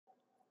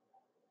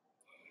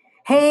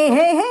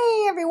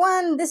Hey,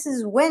 everyone. This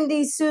is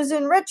Wendy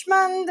Susan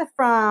Richmond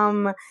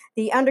from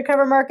the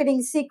Undercover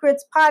Marketing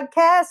Secrets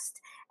podcast,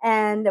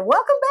 and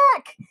welcome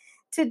back.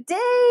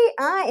 Today,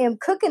 I am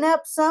cooking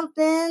up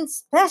something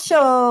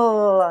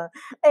special,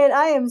 and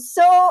I am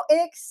so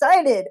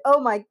excited.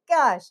 Oh my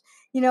gosh.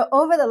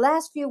 Over the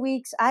last few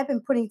weeks, I've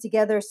been putting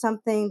together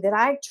something that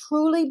I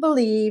truly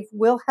believe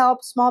will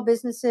help small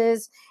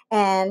businesses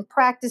and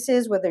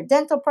practices, whether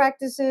dental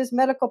practices,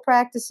 medical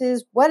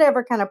practices,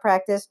 whatever kind of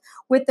practice,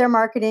 with their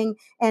marketing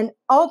and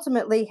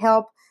ultimately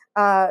help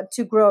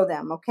to grow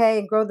them, okay,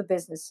 and grow the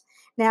business.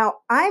 Now,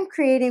 I'm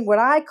creating what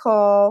I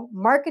call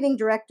Marketing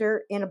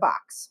Director in a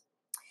Box.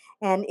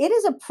 And it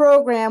is a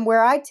program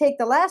where I take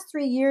the last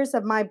 3 years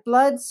of my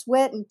blood,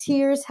 sweat, and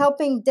tears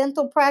helping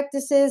dental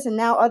practices and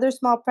now other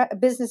small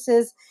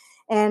businesses.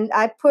 And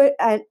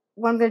what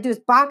I'm going to do is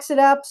box it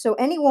up so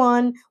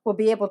anyone will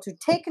be able to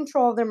take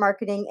control of their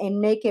marketing and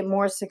make it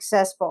more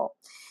successful.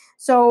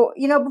 So,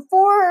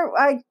 before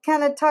I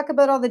kind of talk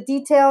about all the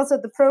details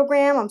of the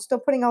program, I'm still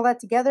putting all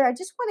that together. I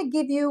just want to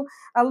give you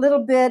a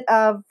little bit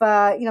of,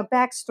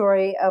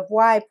 backstory of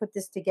why I put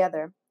this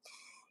together.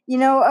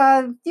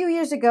 A few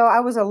years ago, I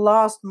was a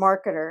lost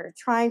marketer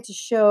trying to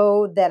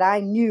show that I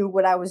knew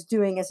what I was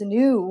doing as a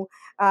new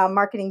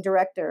marketing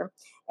director.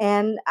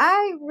 And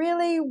I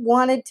really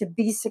wanted to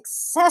be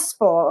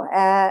successful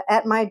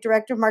at my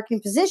director of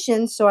marketing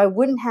position so I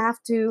wouldn't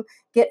have to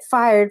get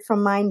fired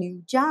from my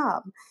new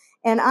job.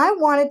 And I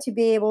wanted to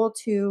be able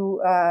to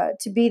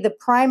be the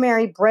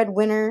primary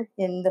breadwinner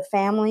in the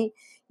family.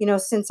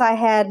 Since I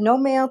had no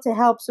male to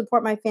help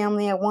support my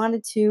family, I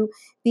wanted to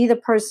be the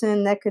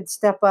person that could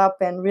step up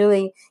and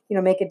really,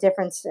 make a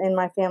difference in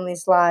my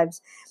family's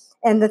lives.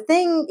 And the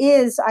thing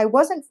is, I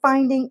wasn't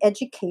finding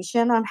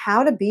education on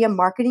how to be a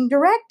marketing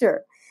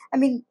director. I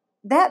mean,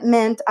 that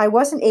meant I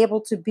wasn't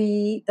able to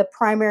be the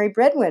primary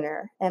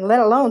breadwinner and let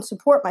alone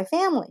support my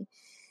family.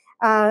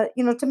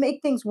 To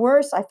make things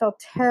worse, I felt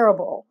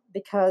terrible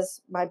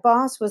because my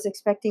boss was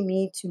expecting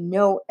me to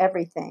know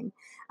everything.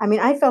 I mean,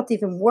 I felt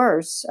even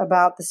worse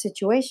about the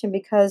situation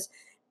because,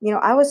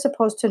 I was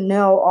supposed to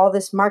know all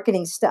this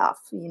marketing stuff,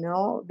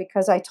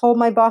 because I told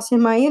my boss in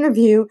my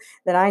interview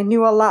that I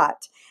knew a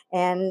lot.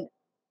 And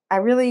I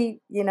really,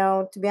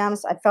 to be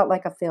honest, I felt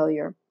like a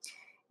failure.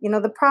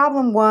 The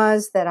problem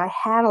was that I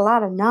had a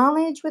lot of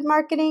knowledge with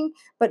marketing,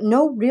 but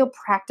no real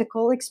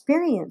practical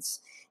experience,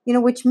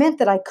 which meant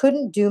that I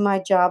couldn't do my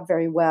job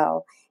very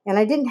well. And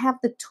I didn't have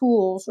the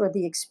tools or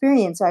the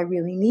experience I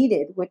really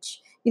needed, which,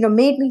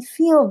 made me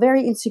feel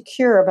very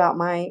insecure about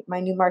my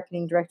new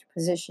marketing director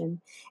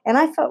position. And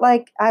I felt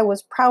like I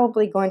was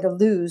probably going to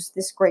lose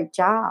this great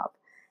job.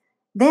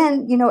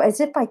 Then, as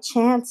if by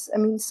chance, I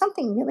mean,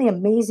 something really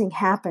amazing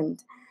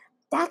happened.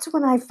 That's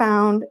when I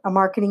found a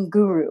marketing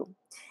guru.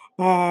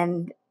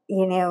 And,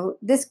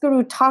 this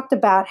guru talked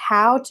about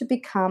how to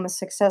become a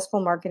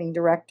successful marketing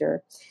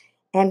director.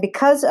 And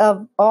because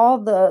of all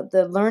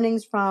the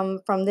learnings from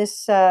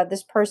this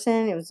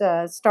person, it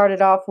was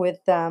started off with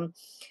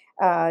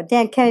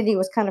Dan Kennedy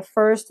was kind of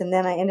first, and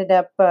then I ended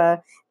up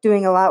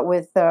doing a lot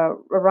with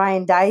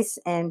Ryan Dice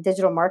and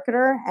Digital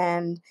Marketer,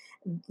 and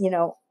you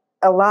know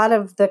a lot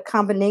of the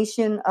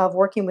combination of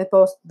working with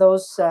both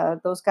those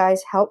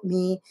guys helped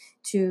me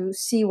to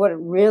see what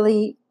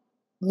I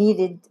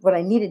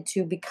needed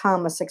to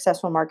become a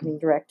successful marketing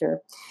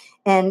director.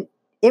 And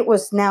it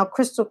was now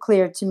crystal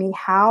clear to me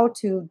how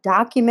to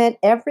document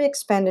every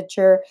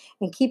expenditure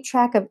and keep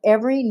track of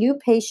every new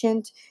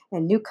patient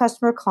and new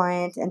customer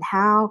client and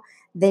how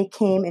they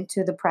came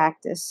into the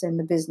practice and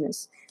the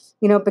business.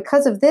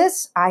 Because of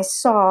this, I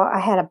saw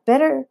I had a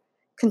better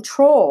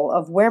control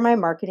of where my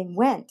marketing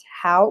went,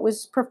 how it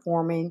was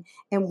performing,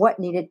 and what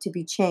needed to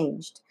be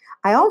changed.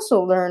 I also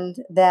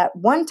learned that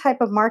one type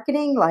of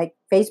marketing, like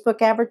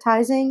Facebook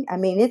advertising, I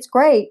mean, it's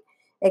great,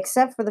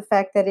 except for the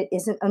fact that it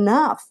isn't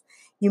enough.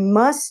 You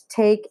must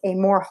take a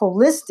more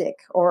holistic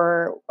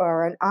or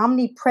an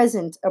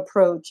omnipresent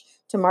approach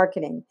to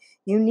marketing.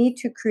 You need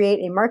to create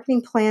a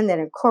marketing plan that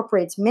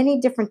incorporates many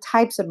different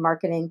types of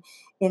marketing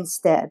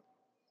instead.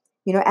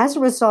 As a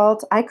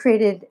result, I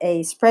created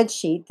a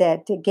spreadsheet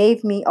that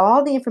gave me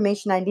all the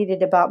information I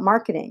needed about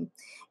marketing.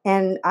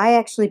 And I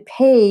actually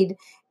paid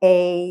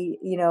a,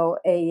 you know,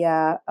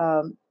 a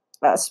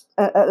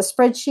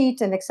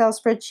spreadsheet, an Excel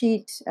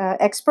spreadsheet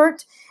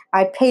expert.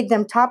 I paid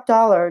them top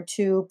dollar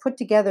to put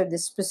together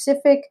this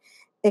specific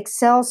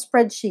Excel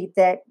spreadsheet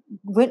that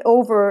went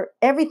over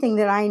everything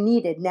that I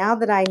needed. Now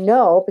that I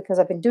know, because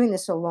I've been doing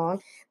this so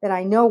long, that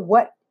I know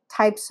what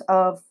types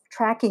of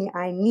tracking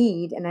I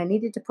need, and I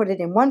needed to put it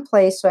in one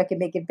place so I could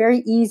make it very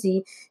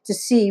easy to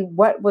see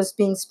what was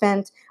being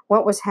spent,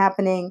 what was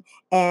happening,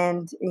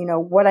 and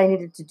what I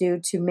needed to do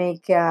to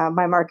make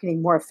my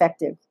marketing more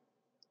effective.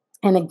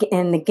 And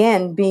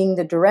again, being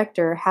the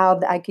director, how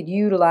I could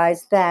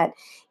utilize that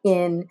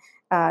in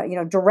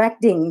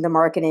directing the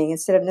marketing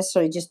instead of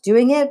necessarily just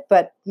doing it,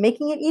 but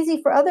making it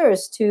easy for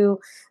others to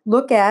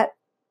look at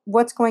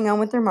what's going on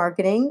with their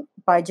marketing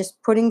by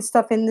just putting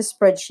stuff in the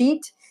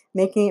spreadsheet.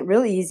 making it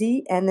real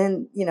easy. And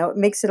then, it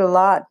makes it a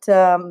lot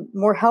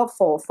more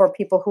helpful for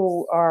people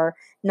who are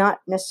not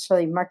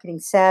necessarily marketing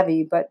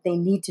savvy, but they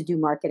need to do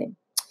marketing.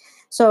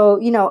 So,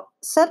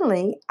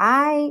 suddenly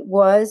I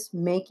was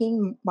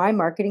making my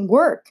marketing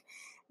work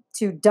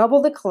to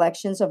double the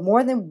collections of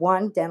more than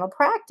one dental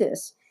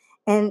practice.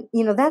 And,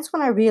 that's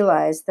when I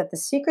realized that the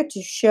secret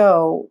to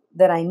show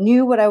that I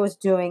knew what I was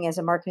doing as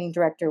a marketing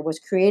director was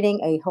creating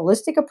a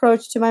holistic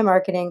approach to my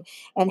marketing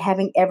and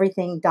having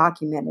everything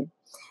documented.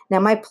 Now,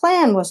 my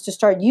plan was to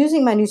start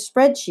using my new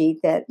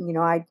spreadsheet that,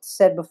 I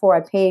said before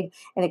I paid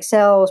an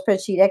Excel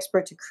spreadsheet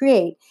expert to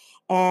create,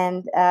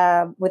 and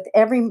with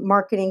every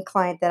marketing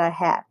client that I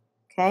had.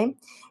 Okay.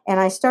 And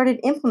I started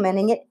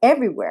implementing it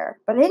everywhere,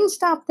 but I didn't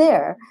stop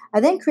there. I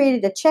then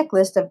created a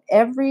checklist of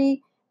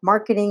every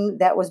marketing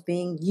that was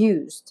being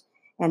used.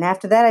 And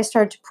after that, I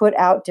started to put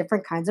out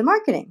different kinds of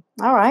marketing.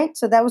 All right,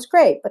 so that was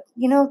great. But,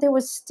 there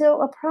was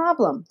still a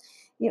problem.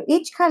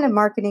 Each kind of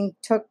marketing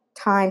took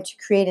time to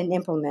create and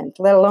implement,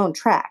 let alone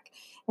track.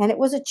 And it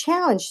was a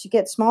challenge to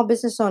get small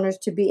business owners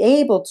to be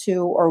able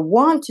to or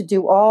want to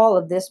do all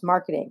of this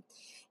marketing.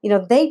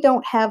 They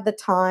don't have the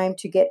time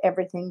to get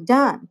everything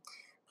done.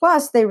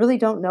 Plus, they really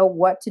don't know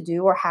what to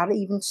do or how to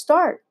even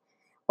start.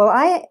 Well,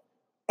 I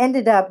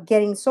ended up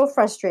getting so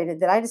frustrated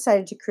that I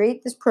decided to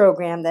create this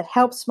program that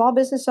helps small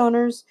business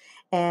owners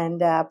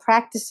and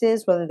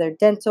practices, whether they're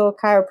dental,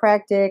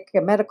 chiropractic,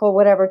 medical,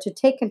 whatever, to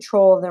take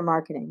control of their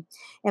marketing.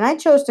 And I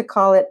chose to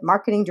call it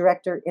Marketing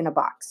Director in a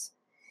Box.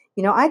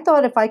 I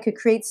thought if I could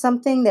create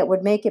something that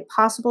would make it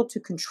possible to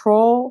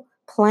control,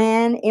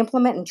 plan,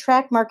 implement, and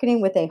track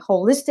marketing with a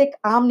holistic,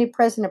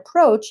 omnipresent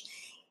approach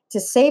to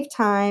save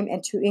time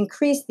and to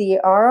increase the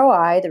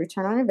ROI, the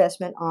return on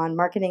investment on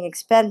marketing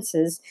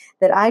expenses,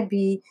 that I'd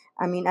be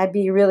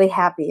really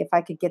happy if I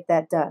could get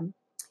that done.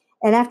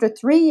 And after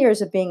 3 years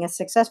of being a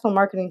successful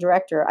marketing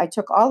director, I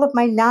took all of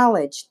my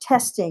knowledge,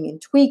 testing and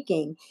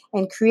tweaking,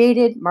 and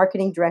created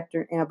Marketing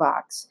Director in a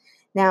Box.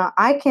 Now,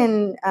 I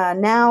can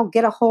now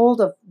get a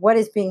hold of what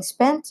is being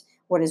spent,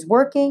 what is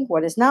working,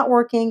 what is not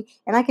working,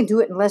 and I can do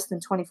it in less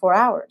than 24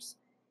 hours.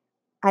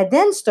 I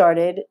then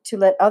started to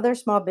let other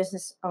small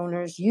business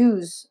owners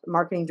use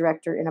Marketing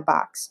Director in a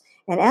Box.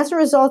 And as a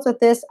result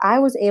of this, I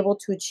was able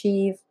to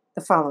achieve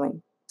the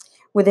following.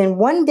 Within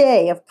one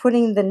day of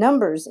putting the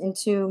numbers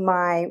into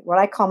what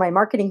I call my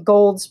marketing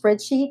gold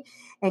spreadsheet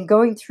and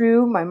going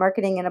through my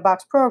Marketing in a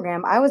Box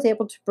program, I was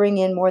able to bring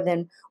in more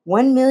than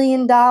 $1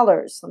 million.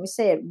 Let me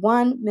say it,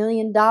 $1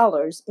 million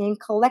in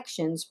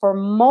collections for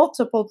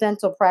multiple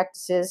dental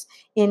practices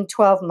in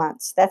 12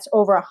 months. That's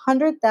over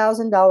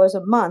 $100,000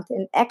 a month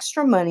in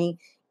extra money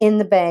in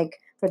the bank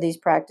for these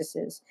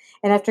practices.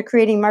 And after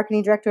creating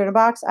Marketing Director in a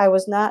Box, I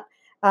was not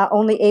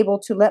only able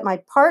to let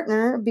my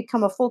partner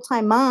become a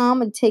full-time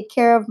mom and take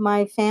care of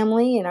my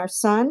family and our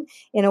son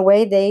in a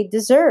way they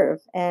deserve,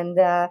 and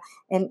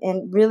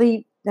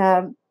really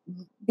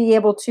be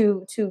able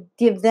to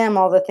give them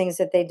all the things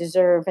that they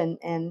deserve. And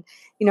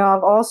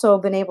I've also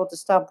been able to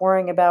stop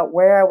worrying about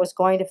where I was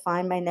going to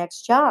find my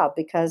next job,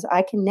 because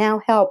I can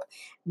now help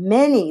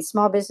many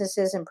small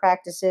businesses and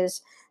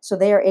practices so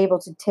they are able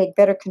to take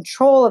better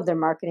control of their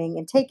marketing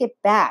and take it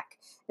back.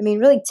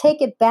 Really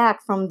take it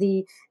back from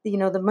the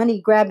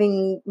money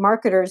grabbing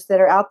marketers that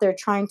are out there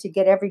trying to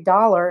get every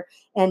dollar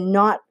and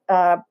not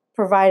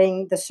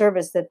providing the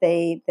service that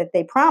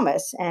they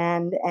promise.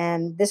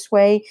 And this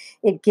way,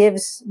 it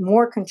gives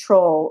more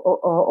control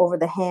over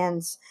the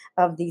hands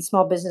of the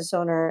small business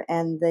owner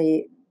and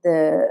the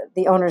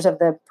owners of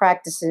the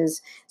practices,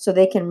 so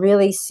they can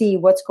really see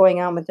what's going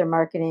on with their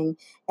marketing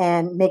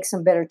and make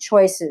some better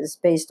choices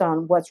based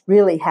on what's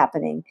really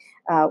happening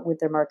with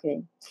their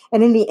marketing.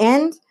 And in the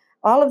end,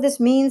 all of this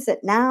means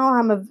that now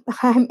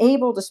I'm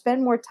able to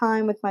spend more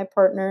time with my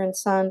partner and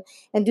son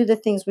and do the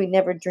things we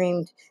never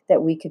dreamed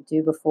that we could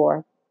do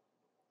before.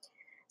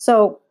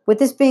 So, with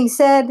this being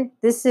said,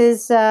 this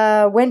is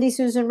Wendy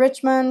Susan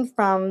Richmond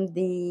from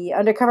the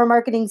Undercover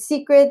Marketing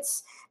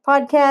Secrets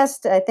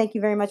podcast. Thank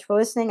you very much for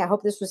listening. I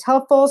hope this was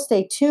helpful.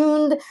 Stay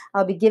tuned.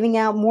 I'll be giving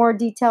out more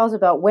details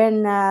about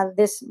when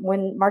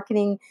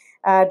Marketing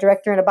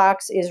Director in a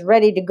Box is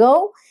ready to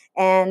go.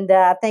 And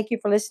thank you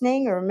for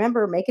listening. And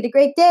remember, make it a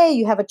great day.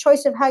 You have a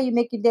choice of how you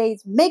make your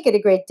days. Make it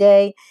a great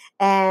day.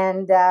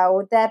 And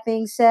with that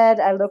being said,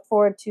 I look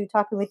forward to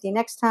talking with you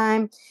next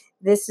time.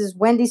 This is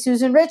Wendy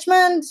Susan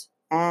Richmond,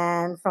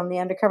 and from the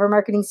Undercover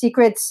Marketing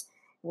Secrets.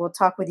 We'll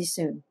talk with you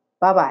soon.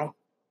 Bye-bye.